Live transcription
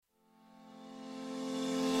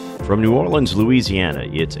From New Orleans, Louisiana,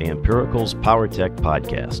 it's Ampirical's Power Tech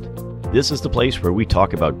Podcast. This is the place where we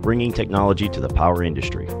talk about bringing technology to the power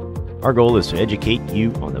industry. Our goal is to educate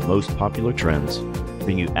you on the most popular trends,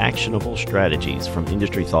 bring you actionable strategies from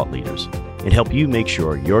industry thought leaders, and help you make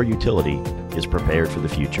sure your utility is prepared for the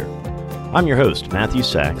future. I'm your host, Matthew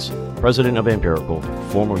Sachs, president of Ampirical,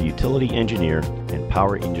 former utility engineer and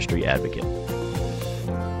power industry advocate.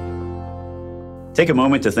 Take a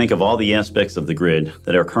moment to think of all the aspects of the grid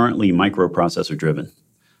that are currently microprocessor driven.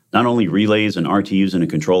 Not only relays and RTUs in a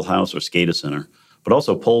control house or SCADA center, but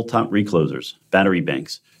also pole-top reclosers, battery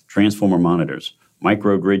banks, transformer monitors,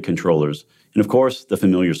 microgrid controllers, and of course, the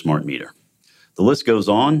familiar smart meter. The list goes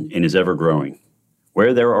on and is ever growing.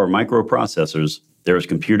 Where there are microprocessors, there is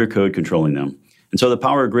computer code controlling them. And so the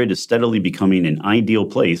power grid is steadily becoming an ideal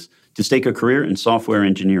place to stake a career in software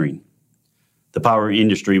engineering. The power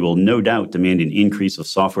industry will no doubt demand an increase of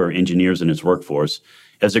software engineers in its workforce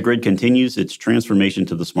as the grid continues its transformation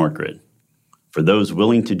to the smart grid. For those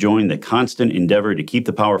willing to join the constant endeavor to keep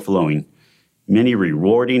the power flowing, many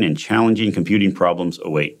rewarding and challenging computing problems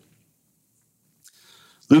await.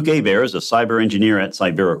 Luke Hebert is a cyber engineer at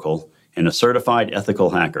Cyberical and a certified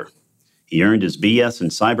ethical hacker. He earned his BS in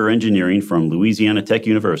cyber engineering from Louisiana Tech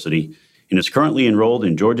University and is currently enrolled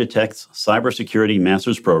in Georgia Tech's Cybersecurity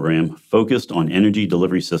Master's Program focused on energy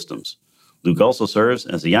delivery systems. Luke also serves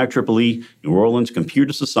as the IEEE New Orleans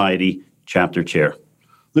Computer Society Chapter Chair.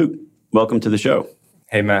 Luke, welcome to the show.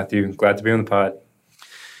 Hey, Matthew. Glad to be on the pod.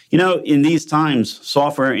 You know, in these times,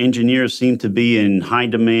 software engineers seem to be in high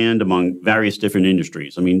demand among various different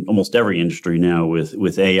industries. I mean, almost every industry now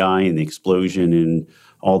with AI and the explosion in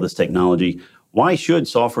all this technology. Why should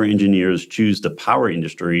software engineers choose the power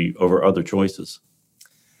industry over other choices?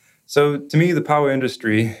 So to me, the power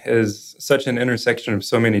industry is such an intersection of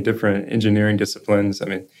so many different engineering disciplines. I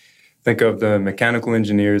mean, think of the mechanical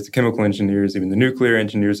engineers, the chemical engineers, even the nuclear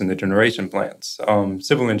engineers and the generation plants,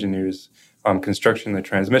 civil engineers, construction, the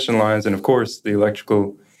transmission lines, and of course, the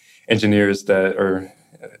electrical engineers that are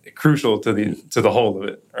crucial to the whole of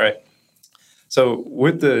it, right? So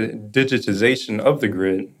with the digitization of the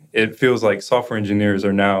grid, it feels like software engineers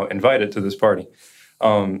are now invited to this party.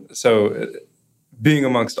 So being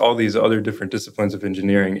amongst all these other different disciplines of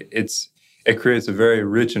engineering, it creates a very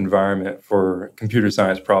rich environment for computer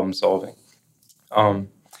science problem solving.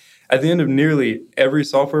 At the end of nearly every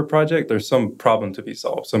software project, there's some problem to be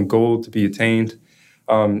solved, some goal to be attained.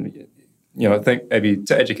 Think maybe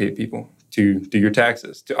to educate people, to do your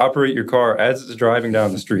taxes, to operate your car as it's driving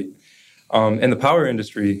down the street. In the power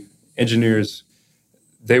industry, engineers,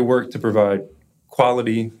 they work to provide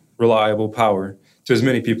quality, reliable power to as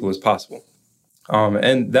many people as possible.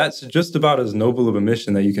 And that's just about as noble of a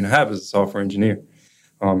mission that you can have as a software engineer,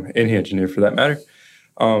 any engineer for that matter.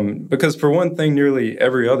 Because for one thing, nearly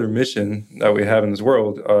every other mission that we have in this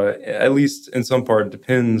world, at least in some part,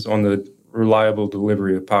 depends on the reliable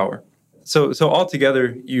delivery of power. So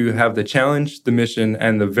altogether, you have the challenge, the mission,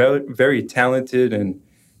 and the very, very talented and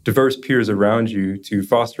diverse peers around you to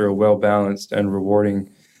foster a well-balanced and rewarding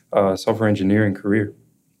software engineering career.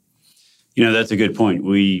 You know, that's a good point.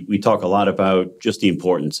 We talk a lot about just the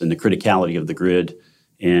importance and the criticality of the grid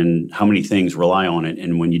and how many things rely on it.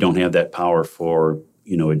 And when you don't have that power for,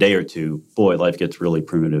 a day or two, boy, life gets really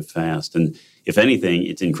primitive fast. And if anything,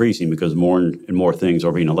 it's increasing because more and more things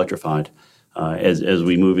are being electrified as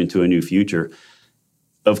we move into a new future.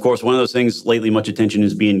 Of course, one of those things lately, much attention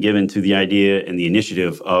is being given to the idea and the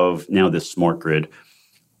initiative of now this smart grid.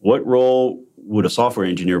 What role would a software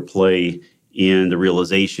engineer play in the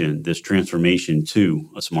realization, this transformation to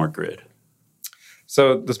a smart grid?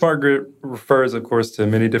 So the smart grid refers, of course, to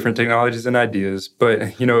many different technologies and ideas, but,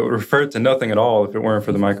 it would refer to nothing at all if it weren't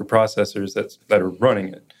for the microprocessors that are running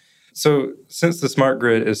it. So since the smart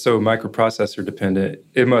grid is so microprocessor dependent,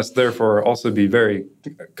 it must therefore also be very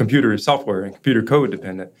computer software and computer code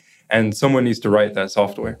dependent, and someone needs to write that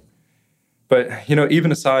software. But, even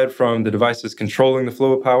aside from the devices controlling the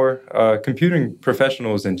flow of power, computing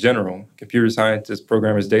professionals in general, computer scientists,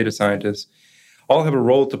 programmers, data scientists, all have a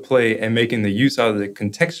role to play in making the use out of the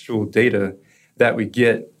contextual data that we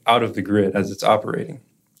get out of the grid as it's operating.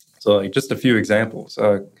 So just a few examples.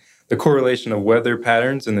 The correlation of weather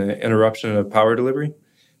patterns and the interruption of power delivery,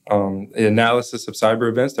 the analysis of cyber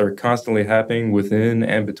events that are constantly happening within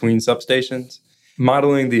and between substations,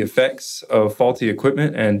 modeling the effects of faulty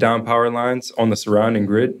equipment and down power lines on the surrounding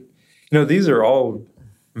grid. These are all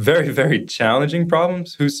very, very challenging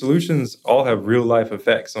problems whose solutions all have real-life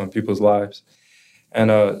effects on people's lives. And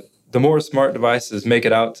the more smart devices make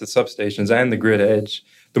it out to substations and the grid edge,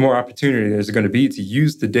 the more opportunity there's going to be to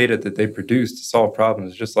use the data that they produce to solve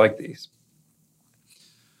problems just like these.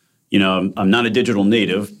 I'm not a digital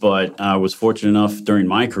native, but I was fortunate enough during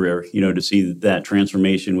my career, to see that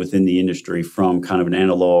transformation within the industry from kind of an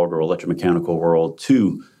analog or electromechanical world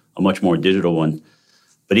to a much more digital one.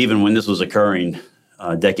 But even when this was occurring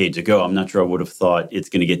decades ago, I'm not sure I would have thought it's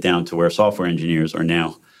going to get down to where software engineers are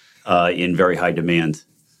now in very high demand.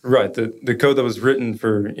 Right. The code that was written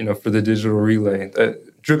for the digital relay,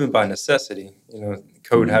 driven by necessity,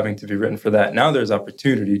 code having to be written for that. Now there's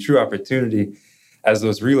true opportunity, as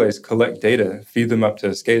those relays collect data, feed them up to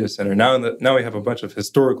a SCADA center. Now we have a bunch of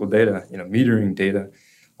historical data, metering data,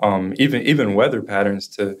 even weather patterns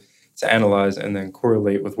to analyze and then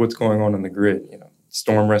correlate with what's going on the grid.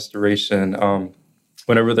 Storm restoration.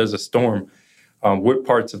 Whenever there's a storm, what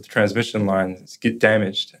parts of the transmission lines get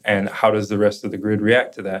damaged, and how does the rest of the grid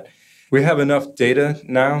react to that? We have enough data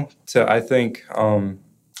now to, I think, I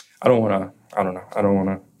don't want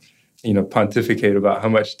to pontificate about how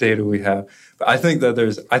much data we have, but I think that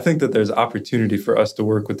there's opportunity for us to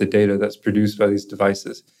work with the data that's produced by these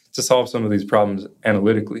devices to solve some of these problems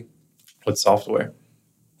analytically with software.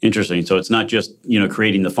 Interesting. So it's not just,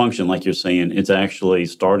 creating the function like you're saying, it's actually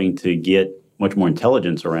starting to get much more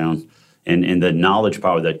intelligence around and the knowledge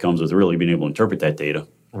power that comes with really being able to interpret that data.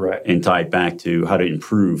 Right. And tie it back to how to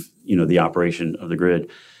improve, the operation of the grid.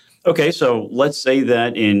 Okay, so let's say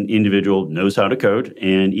that an individual knows how to code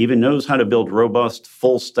and even knows how to build robust,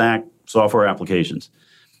 full-stack software applications.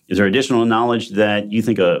 Is there additional knowledge that you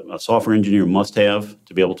think a software engineer must have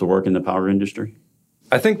to be able to work in the power industry?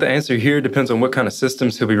 I think the answer here depends on what kind of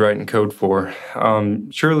systems he'll be writing code for.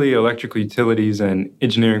 Surely electrical utilities and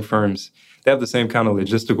engineering firms, they have the same kind of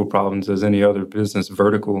logistical problems as any other business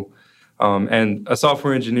vertical. And a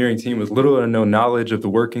software engineering team with little or no knowledge of the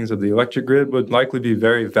workings of the electric grid would likely be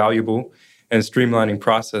very valuable in streamlining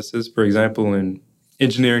processes, for example, in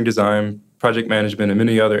engineering design, project management, and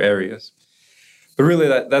many other areas. But really,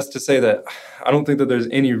 that's to say that I don't think that there's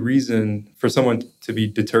any reason for someone to be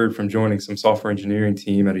deterred from joining some software engineering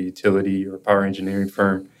team at a utility or power engineering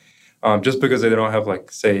firm just because they don't have,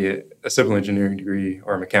 say, a civil engineering degree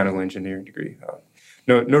or a mechanical engineering degree.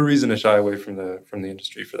 No reason to shy away from the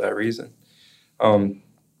industry for that reason.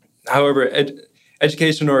 However,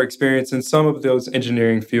 education or experience in some of those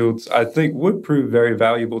engineering fields, I think, would prove very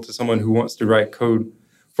valuable to someone who wants to write code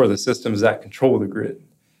for the systems that control the grid,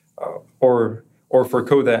 or for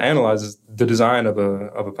code that analyzes the design of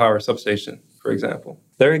a power substation, for example.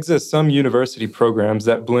 There exist some university programs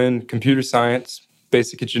that blend computer science,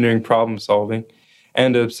 basic engineering problem solving,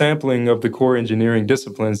 and a sampling of the core engineering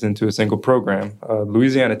disciplines into a single program.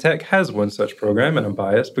 Louisiana Tech has one such program, and I'm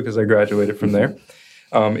biased because I graduated from there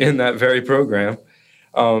in that very program.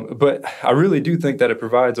 But I really do think that it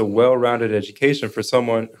provides a well-rounded education for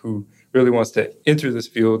someone who really wants to enter this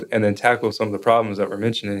field and then tackle some of the problems that we're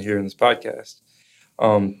mentioning here in this podcast.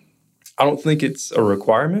 I don't think it's a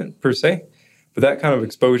requirement per se, but that kind of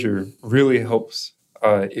exposure really helps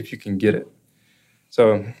if you can get it.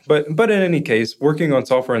 So, but in any case, working on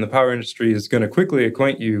software in the power industry is going to quickly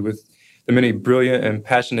acquaint you with the many brilliant and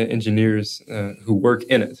passionate engineers who work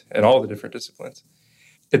in it and all the different disciplines.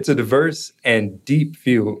 It's a diverse and deep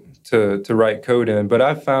field to write code in, but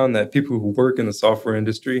I've found that people who work in the software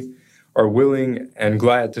industry are willing and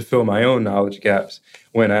glad to fill my own knowledge gaps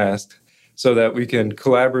when asked, so that we can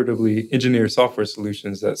collaboratively engineer software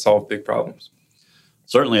solutions that solve big problems.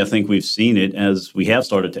 Certainly, I think we've seen it as we have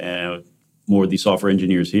started to add more of these software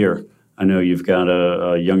engineers here. I know you've got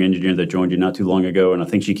a young engineer that joined you not too long ago, and I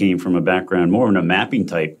think she came from a background more in a mapping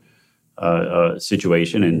type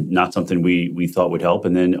situation and not something we thought would help.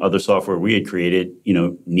 And then other software we had created,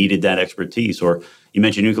 needed that expertise. Or you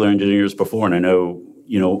mentioned nuclear engineers before, and I know,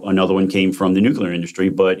 another one came from the nuclear industry,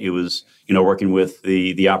 but it was, working with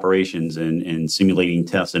the operations and simulating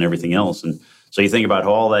tests and everything else. And so you think about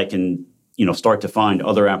how all that can, start to find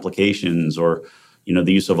other applications or,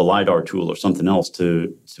 the use of a LiDAR tool or something else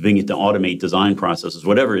to begin to automate design processes,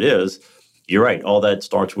 whatever it is. You're right. All that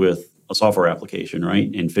starts with a software application, right?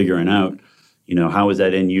 And figuring out, how is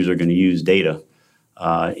that end user going to use data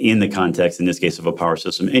in the context, in this case, of a power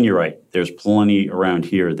system. And you're right. There's plenty around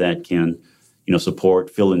here that can, support,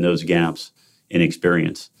 fill in those gaps in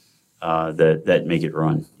experience that make it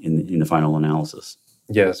run in the final analysis.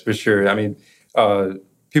 Yes, for sure. I mean,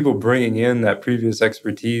 people bringing in that previous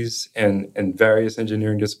expertise and various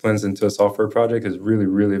engineering disciplines into a software project is really,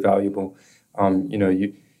 really valuable.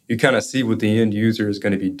 You kind of see what the end user is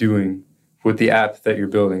going to be doing with the app that you're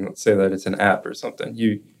building. Let's say that it's an app or something.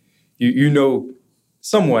 You know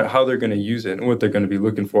somewhat how they're going to use it and what they're going to be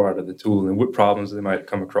looking for out of the tool and what problems they might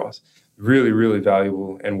come across. Really, really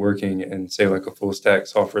valuable in working in, say, like a full stack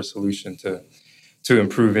software solution to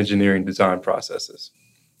improve engineering design processes.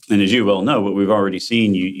 And as you well know, what we've already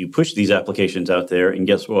seen, you push these applications out there, and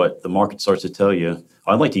guess what? The market starts to tell you,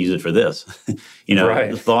 I'd like to use it for this.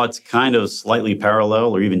 Right. The thought's kind of slightly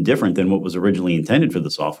parallel or even different than what was originally intended for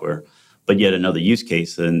the software, but yet another use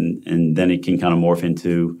case, and then it can kind of morph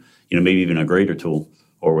into, maybe even a greater tool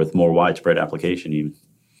or with more widespread application even.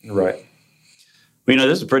 Right. Well,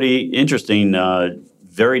 this is a pretty interesting,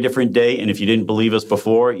 very different day. And if you didn't believe us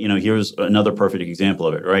before, here's another perfect example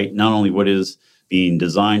of it, right? Not only what is being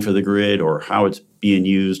designed for the grid or how it's being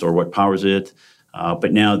used or what powers it,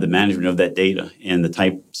 but now the management of that data and the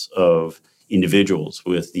types of individuals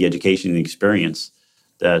with the education and experience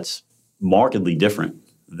that's markedly different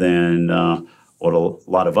than what a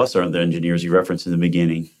lot of us are the engineers you referenced in the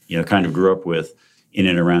beginning, kind of grew up with in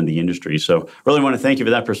and around the industry. So really want to thank you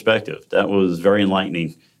for that perspective. That was very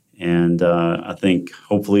enlightening and I think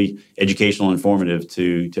hopefully educational and informative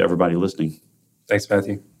to everybody listening. Thanks,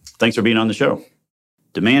 Matthew. Thanks for being on the show.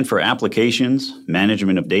 Demand for applications,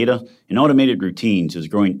 management of data, and automated routines is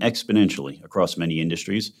growing exponentially across many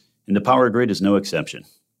industries, and the power grid is no exception.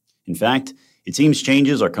 In fact, it seems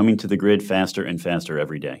changes are coming to the grid faster and faster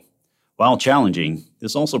every day. While challenging,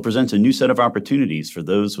 this also presents a new set of opportunities for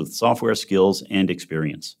those with software skills and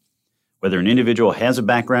experience. Whether an individual has a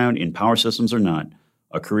background in power systems or not,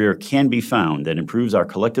 a career can be found that improves our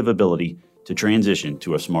collective ability to transition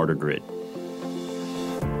to a smarter grid.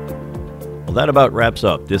 Well, that about wraps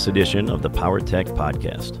up this edition of the PowerTech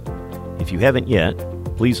Podcast. If you haven't yet,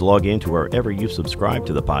 please log in to wherever you subscribe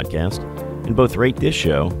to the podcast and both rate this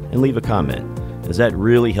show and leave a comment, as that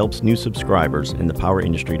really helps new subscribers in the power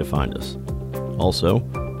industry to find us. Also,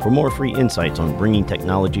 for more free insights on bringing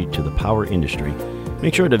technology to the power industry,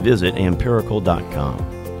 make sure to visit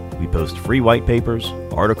Amperical.com. We post free white papers,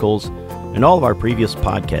 articles, and all of our previous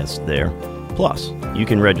podcasts there. Plus, you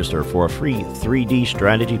can register for a free 3D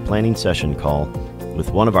strategy planning session call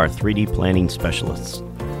with one of our 3D planning specialists.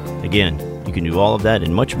 Again, you can do all of that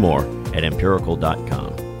and much more at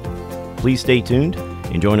Amperical.com. Please stay tuned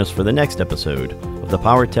and join us for the next episode of the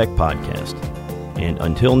PowerTech Podcast. And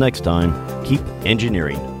until next time, keep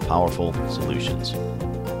engineering powerful solutions.